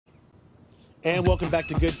And welcome back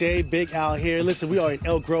to Good Day. Big Al here. Listen, we are in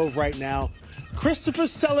Elk Grove right now. Christopher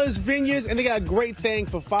Cellars Vineyards, and they got a great thing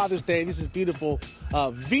for Father's Day. This is beautiful.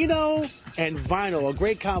 Vino and vinyl, a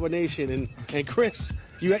great combination. And Chris,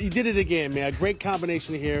 you did it again, man. A great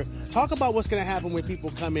combination here. Talk about what's going to happen when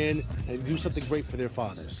people come in and do something great for their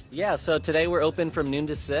fathers. Yeah, so today we're open from noon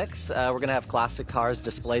to 6. We're going to have classic cars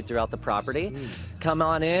displayed throughout the property. Come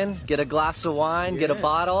on in, get a glass of wine, get a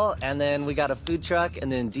bottle, and then we got a food truck,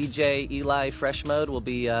 and then DJ Eli Fresh Mode will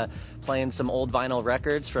be playing some old vinyl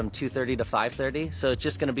records from 2:30 to 5:30. So it's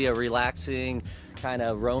just going to be a relaxing kind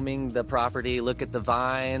of roaming the property, look at the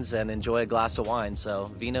vines, and enjoy a glass of wine.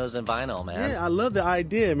 So vinos and vinyl, man. Yeah, I love the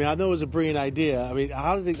idea, man. I know it was a brilliant idea. I mean,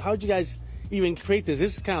 how did you guys even create this?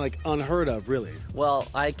 This is kind of like unheard of, really. Well,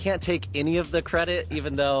 I can't take any of the credit,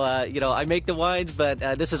 even though, I make the wines, but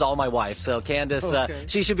this is all my wife. So Candace,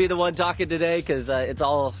 she should be the one talking today because it's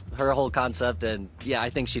all her whole concept. And yeah,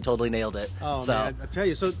 I think she totally nailed it. Oh, man, I tell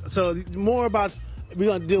you. So more about, we're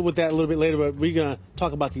going to deal with that a little bit later, but we're going to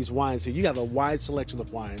talk about these wines here. You got a wide selection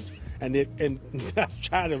of wines. And I've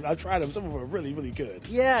tried them. Some of them are really, really good.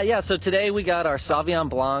 Yeah. So today we got our Sauvignon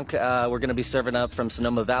Blanc. We're going to be serving up from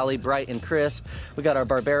Sonoma Valley, bright and crisp. We got our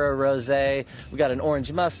Barbera Rosé. We got an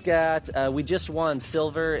Orange Muscat. We just won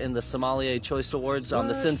silver in the Sommelier Choice Awards on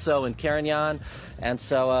the Cinsault and Carignan. And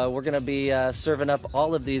so we're going to be serving up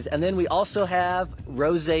all of these. And then we also have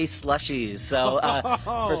rosé slushies. So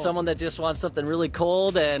for someone that just wants something really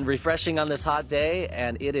cold and refreshing on this hot day,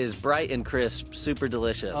 and it is bright and crisp, super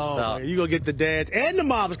delicious. So you're going to get the dads and the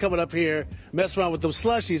moms coming up here, mess around with those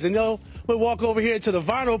slushies. And we'll walk over here to the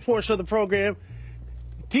vinyl portion of the program.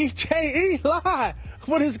 DJ Eli,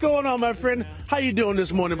 what is going on, my friend? How you doing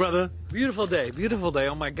this morning, brother? Beautiful day, beautiful day.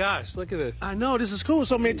 Oh my gosh, look at this. I know, this is cool.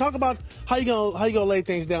 So, man, talk about how you gonna lay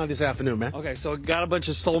things down this afternoon, man. Okay, so got a bunch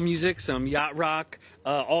of soul music, some yacht rock,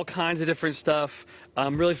 all kinds of different stuff.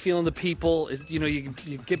 I'm really feeling the people. You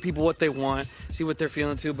get people what they want, see what they're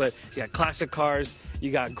feeling too. But you got classic cars,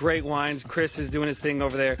 you got great wines. Chris is doing his thing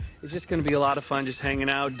over there. It's just going to be a lot of fun, just hanging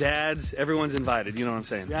out. Dads, everyone's invited. You know what I'm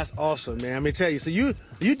saying? That's awesome, man. Let me tell you. So you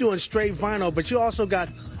doing straight vinyl, but you also got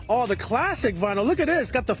all the classic vinyl. Look at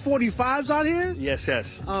this. Got the 45s out here. Yes.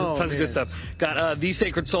 Oh, tons of good stuff. Got The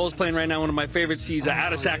Sacred Souls playing right now. One of my favorites. He's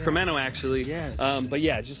out of Sacramento, actually. Yes. But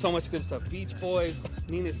yeah, just so much good stuff. Beach Boys,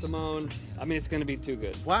 Nina Simone. I mean, it's going to be too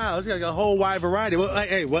good. Wow, it's got a whole wide variety. Well,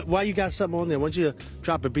 hey, why you got something on there? Why don't you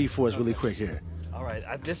drop a beat for us really quick here? All right,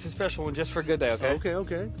 this is a special one just for Good Day, okay?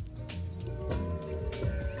 Okay.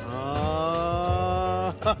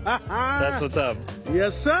 That's what's up.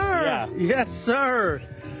 Yes, sir. Yeah. Yes, sir.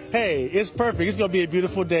 Hey, it's perfect. It's going to be a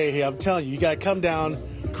beautiful day here. I'm telling you, you got to come down.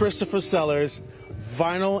 Christopher Cellars.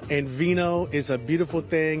 Vinyl and Vino is a beautiful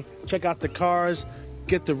thing. Check out the cars.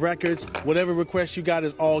 Get the records. Whatever request you got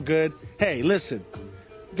is all good. Hey, listen.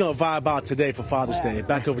 We're going to vibe out today for Father's Day.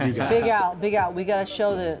 Back over to you guys. Big out. We got to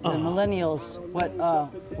show the millennials what a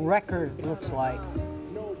record looks like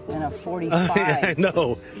in a 45. I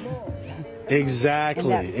know.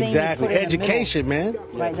 Exactly. Education, man.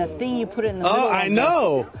 Right, that thing you put in the middle. Oh, I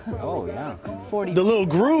know. Oh, yeah. 40. The little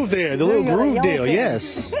groove there. The little groove deal.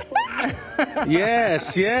 Yes.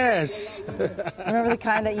 Yes. Remember the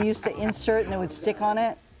kind that you used to insert and it would stick on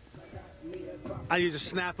it? I used to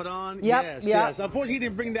snap it on. Yep. Yes. Unfortunately, he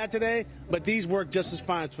didn't bring that today, but these work just as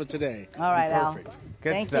fine for today. All right, perfect. Al.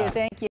 Thank you.